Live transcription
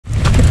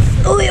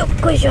Oh,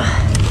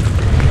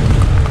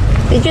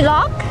 did you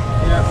lock?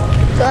 Yeah.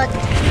 Good.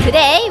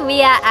 Today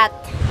we are at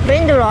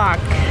Windrock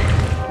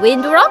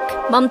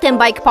Mountain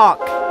Bike Park.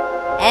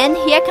 And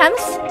here comes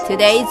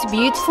today's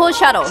beautiful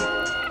shuttle.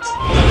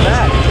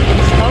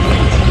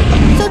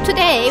 So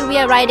today we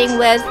are riding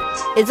with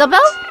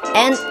Isabel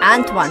and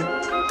Antoine.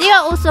 They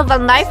are also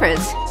van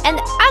lifers, and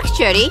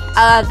actually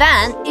our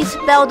van is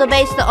spelled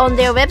based on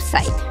their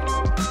website,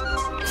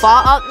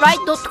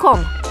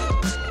 FarOutRide.com.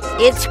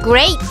 It's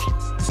great!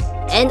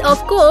 And of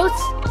course,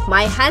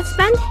 my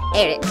husband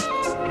Eric.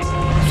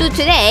 So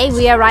today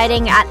we are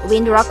riding at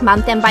Windrock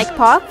Mountain Bike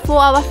Park for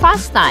our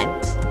first time.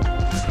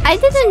 I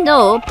didn't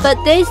know, but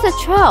there is a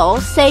trail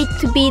said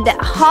to be the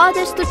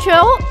hardest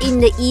trail in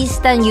the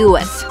eastern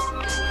US.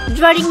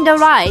 During the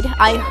ride,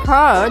 I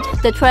heard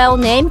the trail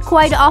name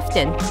quite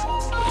often.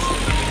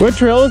 What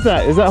trail is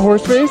that? Is that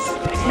Horseface?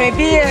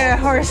 Maybe a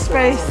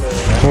Horseface.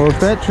 Well, if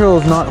that trail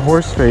is not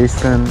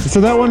Horseface, then... So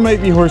that one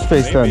might be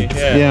Horseface then.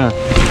 Yeah.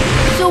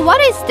 So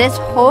what is this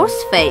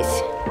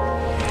Horseface?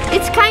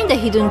 It's kinda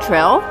hidden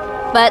trail,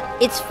 but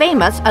it's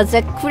famous as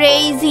a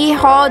crazy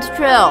hard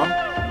trail.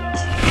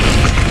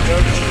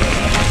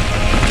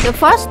 The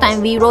first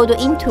time we rode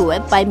into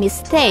it by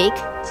mistake,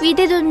 we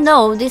didn't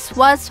know this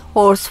was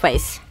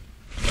Horseface.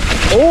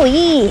 Oh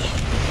yeah!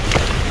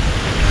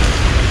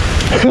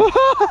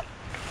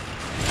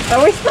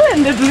 Are we still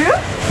in the blue?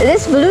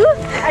 Is this blue?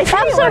 I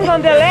think it was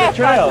on the left.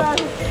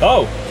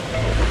 Oh!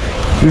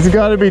 This has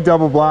got to be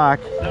double black.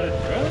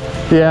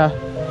 Yeah.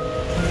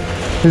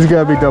 This has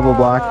got to be double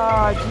black.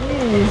 Oh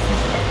jeez.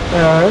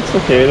 Yeah, it's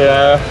okay.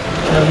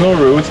 There's no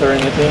roots or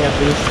anything at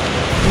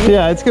least.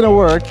 Yeah, it's gonna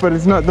work, but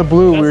it's not the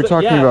blue we were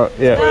talking about.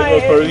 Yeah. It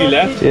was already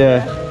left.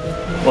 Yeah.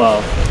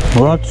 Wow.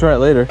 We'll have to try it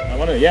later. I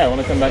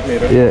wanna come back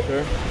later. Yeah.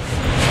 Sure.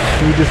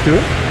 Can we just do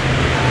it?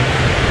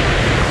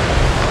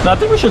 No, I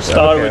think we should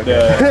start with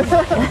the...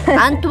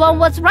 Antoine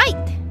was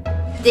right.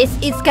 This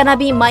is gonna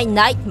be my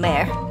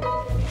nightmare.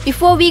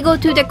 Before we go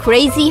to the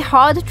crazy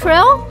hard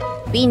trail,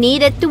 we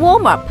needed to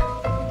warm up.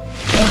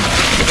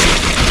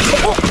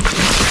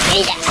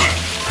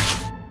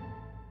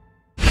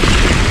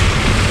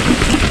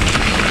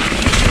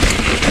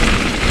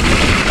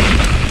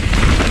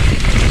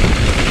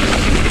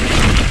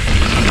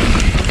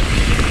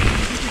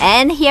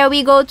 And here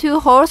we go to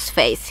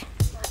Horseface.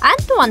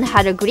 Antoine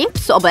had a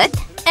glimpse of it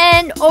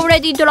and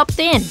already dropped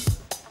in.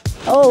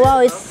 Oh wow,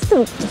 it's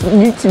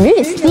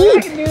really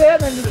steep.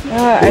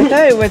 I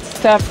thought it would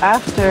stop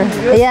after.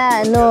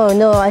 Yeah,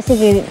 no, I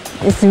think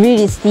it's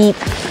really steep.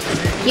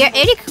 Here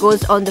Eric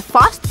goes on the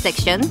fast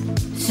section.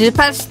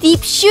 Super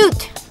steep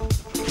shoot.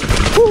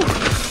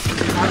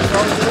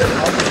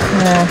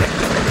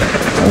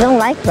 I don't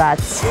like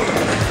rats.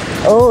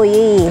 Oh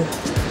yeah.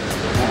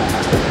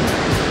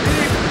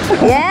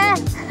 Yeah.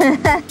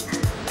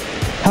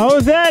 How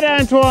was that,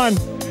 Antoine?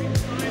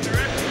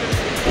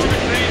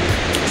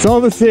 It's all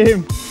the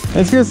same.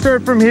 Let's go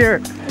start from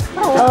here.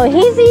 Oh,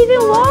 he's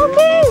even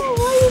walking.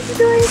 Why is he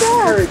doing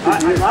that?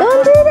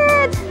 Don't do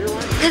that.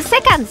 The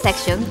second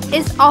section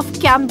is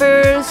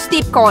off-camber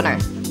steep corner.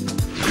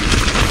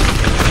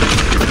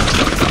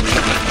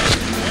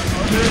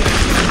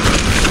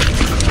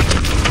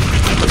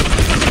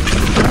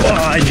 Oh,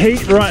 I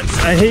hate ruts.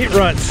 I hate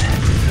ruts.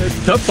 The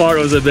top part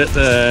was a bit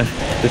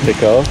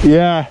difficult.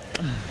 Yeah.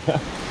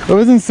 It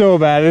wasn't so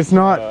bad. It's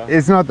not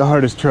the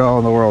hardest trail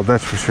in the world,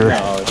 that's for sure.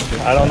 No,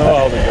 I don't know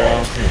how to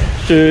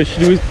go.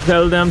 Should we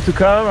tell them to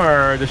come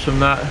or they should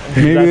not?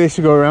 Maybe they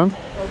should go around?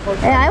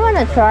 Yeah, I want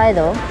to try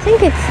though. I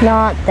think it's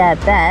not that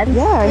bad.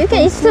 Yeah, you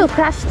can still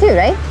crash too,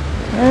 right?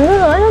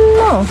 I don't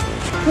know.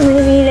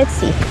 Maybe let's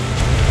see.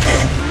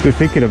 They're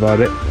thinking about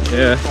it.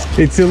 Yeah.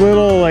 It's a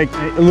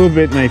little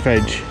bit knife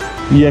edge.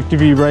 You have to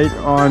be right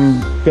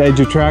on the edge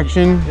of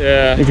traction.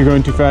 Yeah. If you're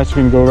going too fast,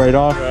 you're gonna go right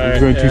off. Right, if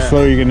you're going too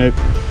slow, you're gonna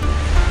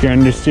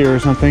understeer or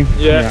something.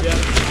 Yeah.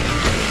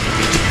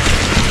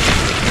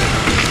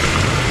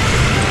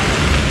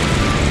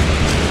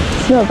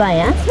 It's not bad,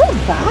 yeah? It's not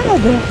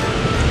bad.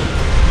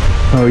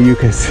 Oh,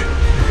 Yuka's.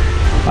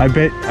 I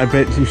bet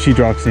if she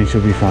drops in,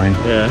 she'll be fine.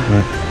 Yeah.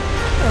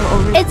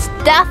 It's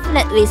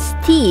definitely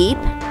steep,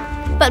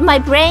 but my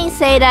brain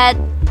say that,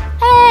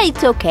 hey,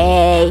 it's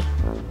okay.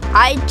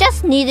 I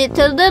just needed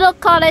a little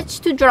courage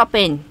to drop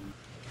in.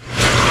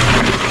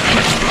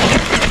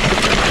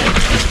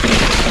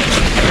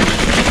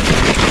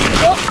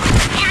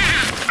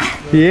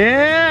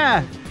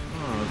 Yeah!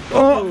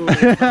 Oh!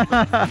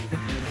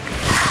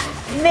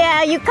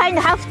 Yeah, you kind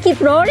of have to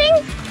keep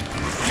rolling,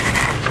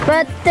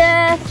 but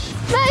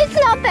it's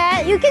not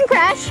bad. You can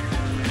crash.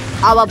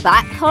 Our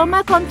back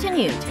coma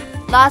continued.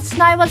 Last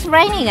night was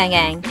raining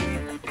again.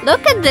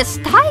 Look at this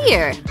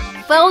tire,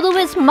 filled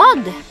with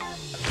mud.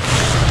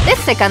 This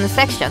second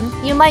section,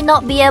 you might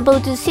not be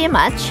able to see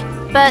much,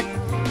 but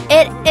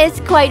it is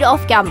quite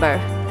off-camber.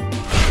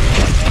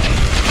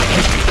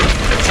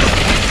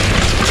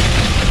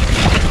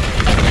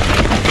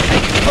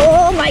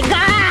 Oh my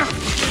god!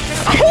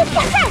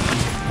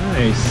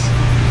 Nice.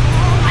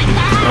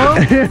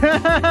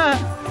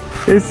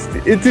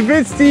 It's a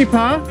bit steep,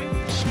 huh?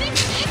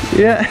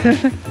 Yeah.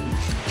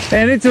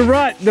 And it's a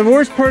rut. The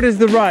worst part is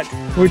the rut,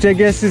 which I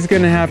guess is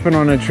going to happen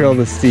on a trail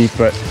this steep,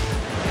 but...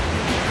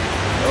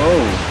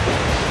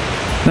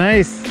 Oh.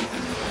 Nice.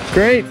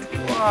 Great.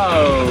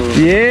 Wow.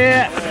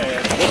 Yeah.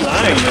 Good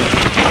line.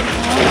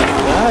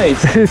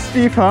 Nice.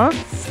 Steep, huh?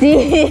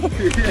 See?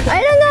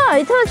 I don't know.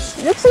 It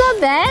looks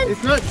not bad.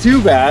 It's not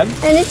too bad.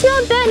 And it's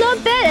not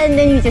bad. And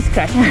then you just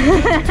crash.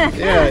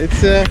 Yeah,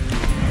 it's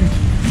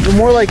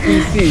more like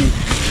BC.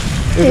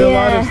 There's a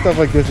lot of stuff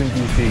like this in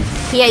BC.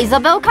 Here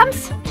Isabel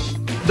comes.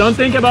 Don't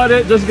think about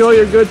it. Just go.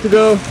 You're good to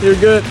go. You're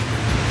good.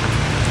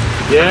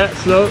 Yeah,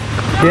 slow.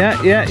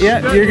 Yeah.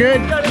 You're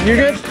good. You're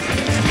good.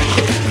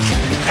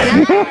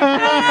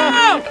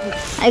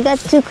 I got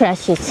 2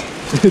 crashes.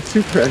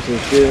 2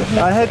 crashes,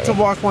 yeah. I had to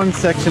walk one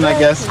section, I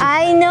guess.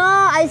 I know,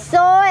 I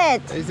saw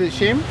it. Is it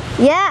shame?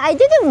 Yeah, I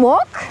didn't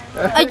walk.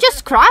 I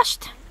just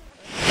crashed.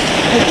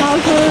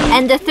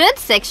 And the 3rd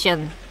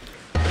section.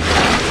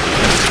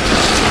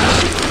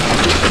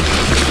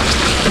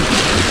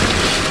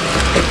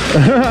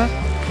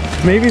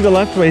 Maybe the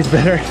left way is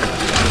better.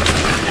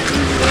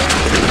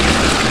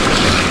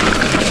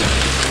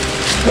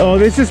 Oh,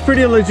 this is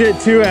pretty legit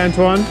too,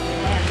 Antoine.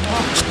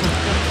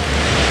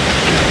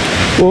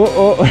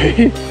 Oh.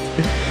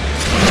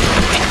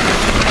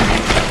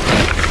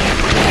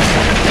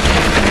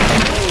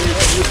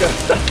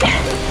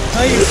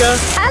 Hi, Yuka.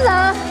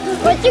 Hello.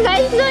 What you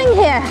guys doing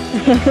here?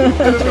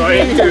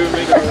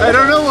 I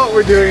don't know what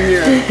we're doing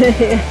here.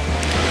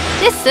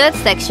 This 3rd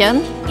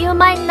section, you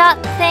might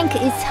not think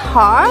it's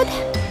hard,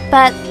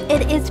 but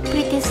it is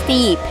pretty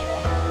steep.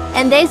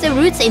 And there's a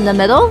roots in the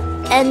middle,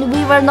 and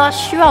we were not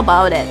sure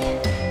about it.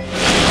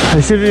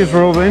 I should have just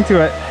rolled into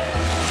it.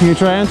 Can you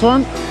try,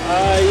 Antoine?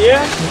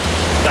 Yeah.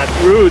 That's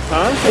root,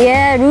 huh?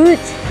 Yeah,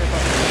 roots.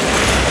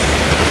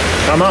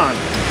 Come on.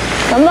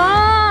 Come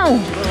on.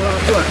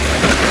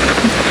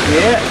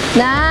 Yeah.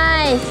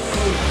 Nice.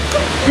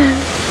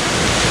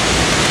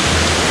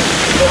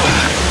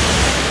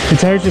 The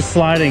tire's just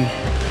sliding.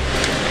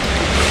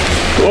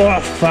 Oh,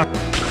 fuck.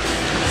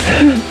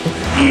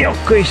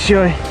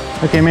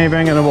 Okay, maybe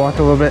I'm gonna walk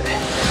a little bit.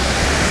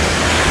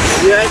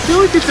 Yeah, I feel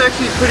like it's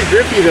actually pretty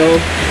grippy though.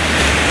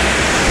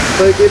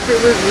 Like if it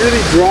was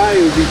really dry,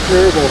 it would be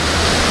terrible.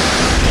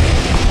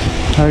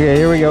 Okay,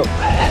 here we go.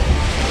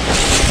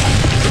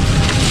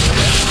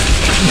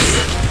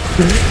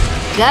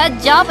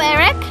 Good job,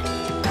 Eric.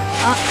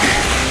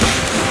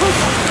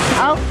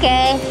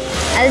 Okay,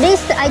 at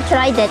least I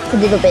tried that a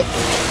little bit.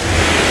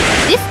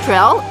 This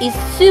trail is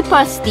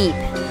super steep,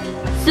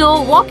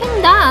 so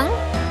walking down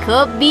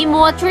could be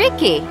more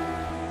tricky.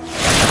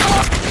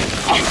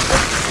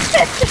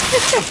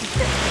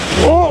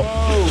 Oh!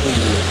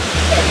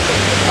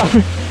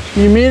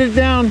 You made it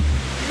down.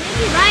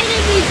 Maybe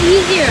riding is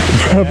easier.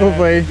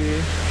 Probably.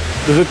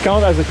 Does it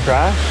count as a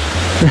crash?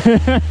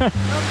 Okay.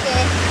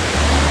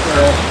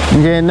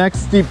 Okay,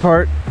 next steep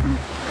part.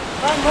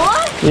 One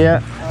more?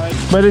 Yeah.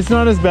 But it's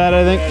not as bad,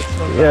 I think.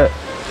 Yeah.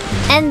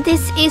 And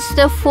this is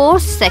the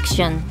 4th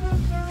section.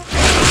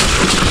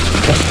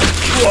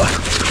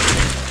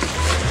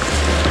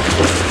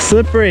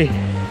 Slippery.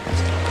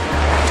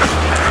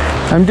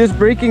 I'm just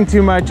braking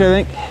too much,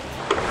 I think.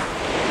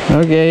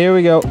 Okay, here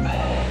we go.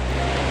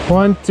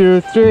 1,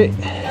 2, 3.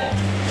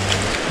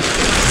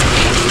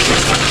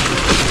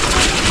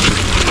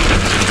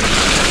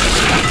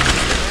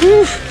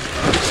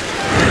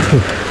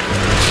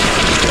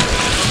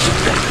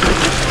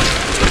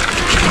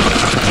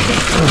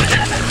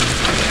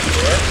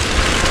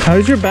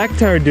 How's your back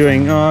tire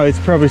doing? Oh, it's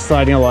probably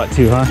sliding a lot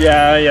too, huh?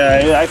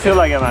 Yeah. I feel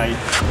like I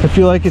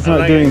feel like it's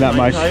not doing that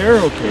much. Tire,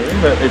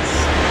 okay, but it's.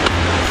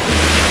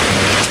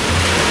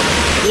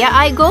 Yeah,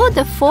 I go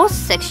the 4th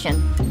section.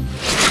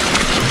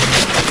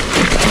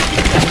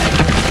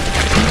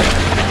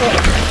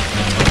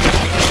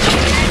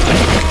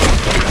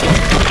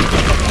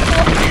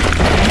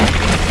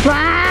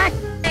 Fuck!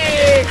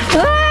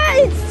 Ah,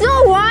 it's so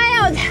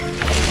wild!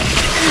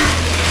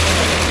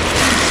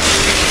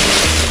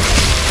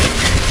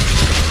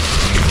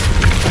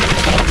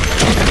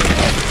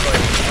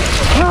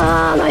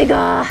 Oh my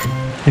god!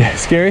 Yeah,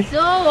 scary? So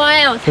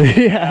wild!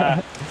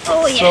 Yeah.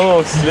 Oh yeah!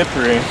 So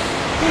slippery.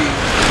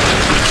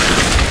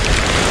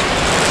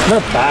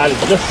 Not bad,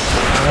 it's just,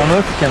 I don't know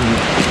if you can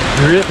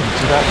grip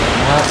into that.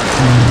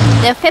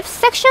 The 5th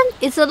section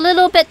is a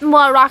little bit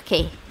more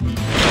rocky.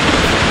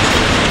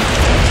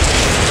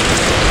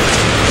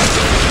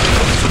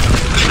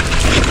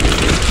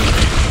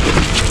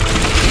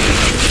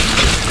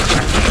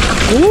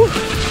 Ooh.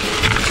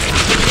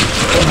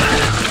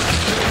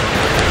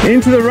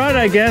 Into the rut,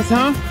 I guess,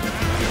 huh?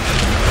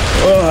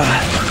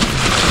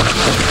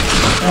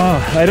 Oh,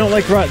 I don't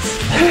like ruts.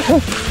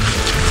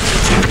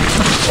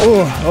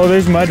 Oh,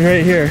 there's mud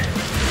right here.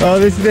 Oh,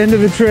 this is the end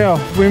of the trail.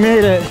 We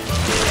made it.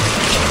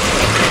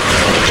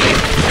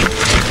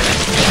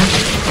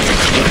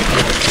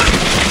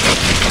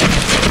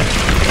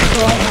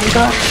 Oh my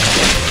god!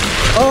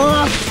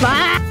 Oh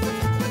fuck!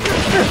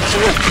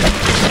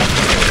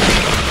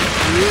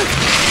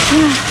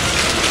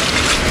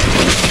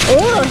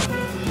 Oh!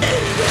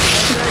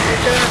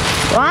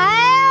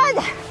 Wild!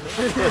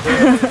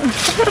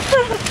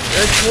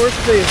 That's horse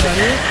face,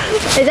 honey.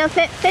 Is that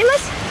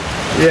famous?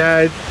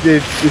 Yeah,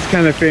 it's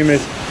kind of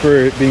famous for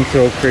it being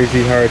so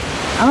crazy hard.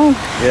 Oh.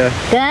 Yeah.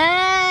 Good!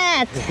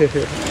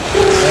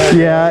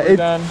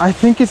 Yeah, I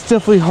think it's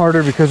definitely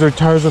harder because our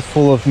tires are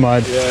full of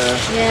mud.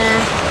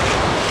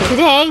 Yeah.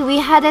 Today we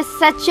had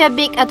such a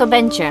big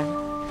adventure.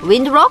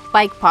 Windrock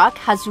Bike Park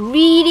has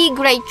really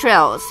great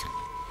trails.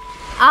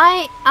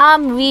 I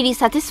am really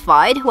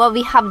satisfied what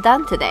we have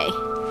done today.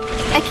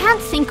 I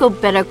can't think of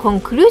better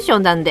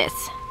conclusion than this.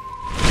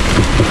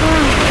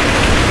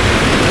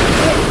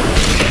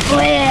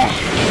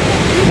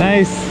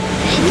 Nice.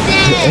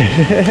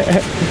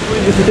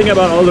 Just to think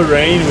about all the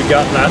rain we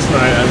got last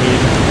night, I mean,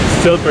 it's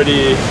still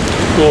pretty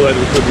cool that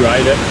we could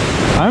ride it.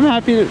 I'm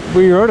happy that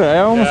we rode it. I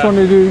almost want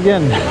to do it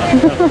again.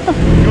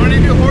 You want to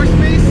do horse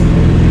face?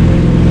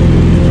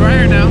 It's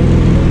drier now.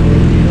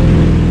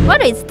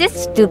 What is this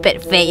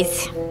stupid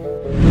face?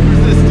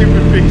 What's this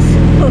stupid face?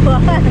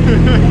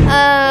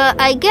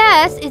 I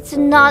guess it's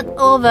not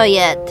over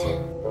yet.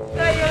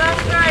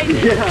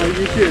 Yeah,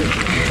 you should.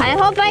 I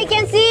hope I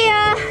can see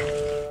ya.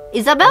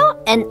 Isabel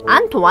and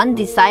Antoine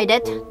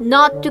decided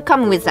not to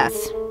come with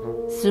us.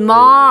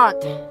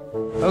 Smart.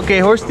 Okay,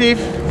 horse thief.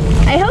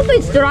 I hope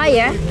it's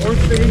drier.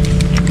 Horse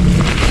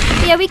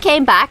face. Here we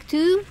came back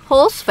to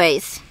horse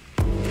face.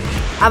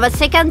 Our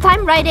second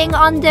time riding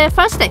on the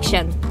first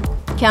section.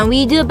 Can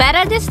we do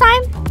better this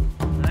time?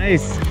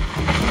 Nice.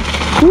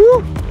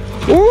 Woo!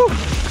 Woo!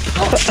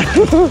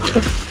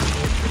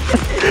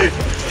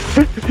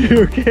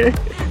 You okay?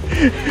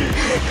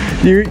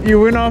 You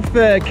went off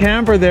the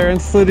camber there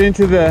and slid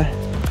into the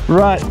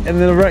rut, and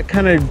the rut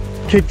kind of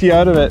kicked you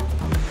out of it,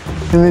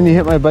 and then you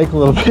hit my bike a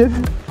little bit.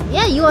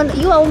 Yeah, you are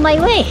on my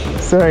way.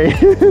 Sorry.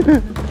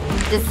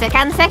 The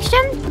second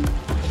section.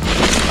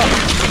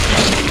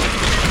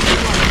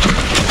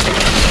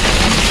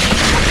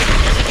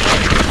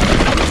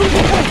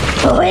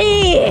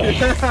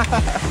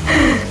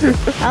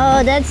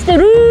 Oh, that's the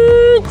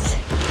roots.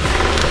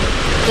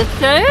 The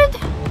third.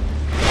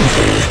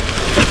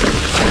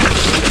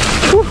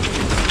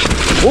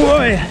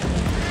 Boy!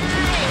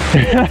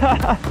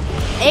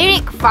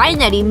 Eric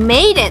finally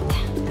made it.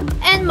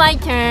 And my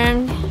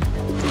turn.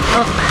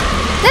 Oh,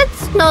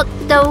 that's not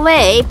the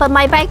way, but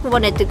my bike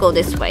wanted to go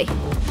this way.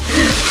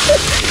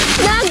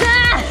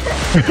 Naga!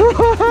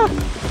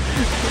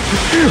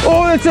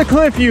 Oh, that's a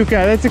cliff, Yuka.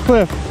 That's a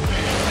cliff.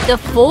 The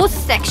fourth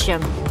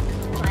section.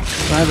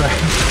 Bye-bye.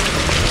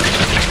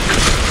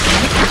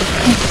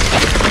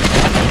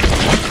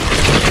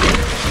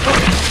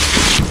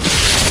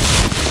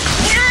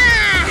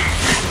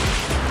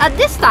 At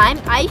this time,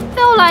 I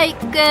feel like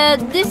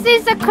this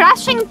is a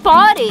crashing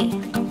party.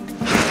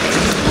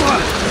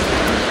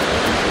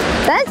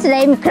 That's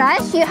lame,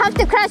 Crash. You have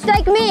to crash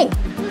like me.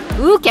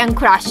 Who can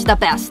crash the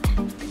best?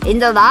 In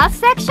the last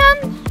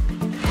section?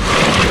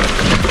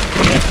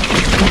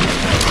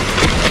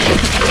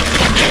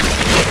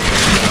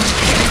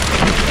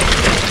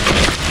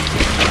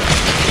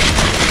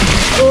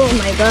 Oh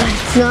my god,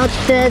 it's not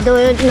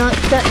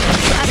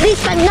at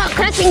least I'm not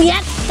crashing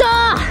yet.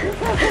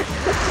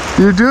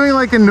 You're doing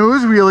like a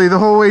nose wheelie the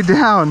whole way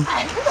down.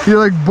 You're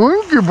like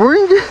boink, you're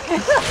boink.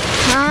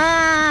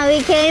 Ah,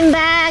 we came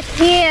back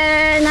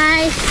here.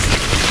 Nice.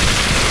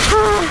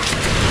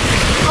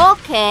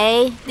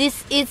 Okay,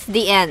 this is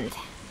the end.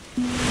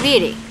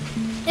 Really.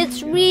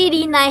 It's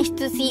really nice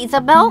to see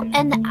Isabel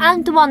and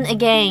Antoine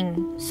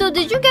again. So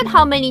did you get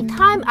how many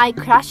times I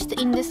crashed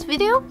in this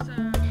video?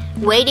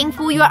 Waiting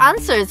for your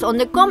answers on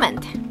the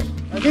comment.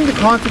 I think the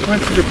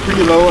consequences are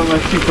pretty low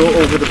unless you go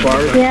over the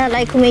bar. Yeah,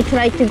 like we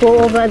tried to go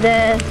over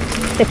the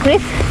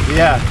cliff.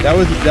 Yeah, that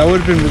would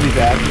have been really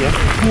bad. Yeah.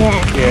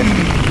 Yeah.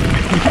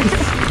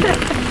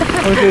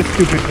 Look at this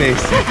stupid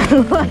face.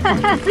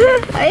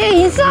 Are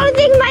you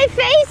insulting my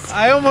face?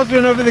 I almost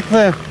went over the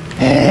cliff.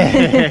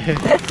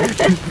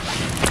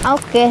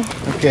 Okay.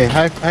 Okay,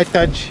 high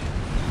touch.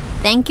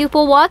 Thank you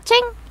for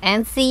watching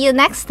and see you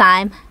next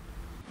time.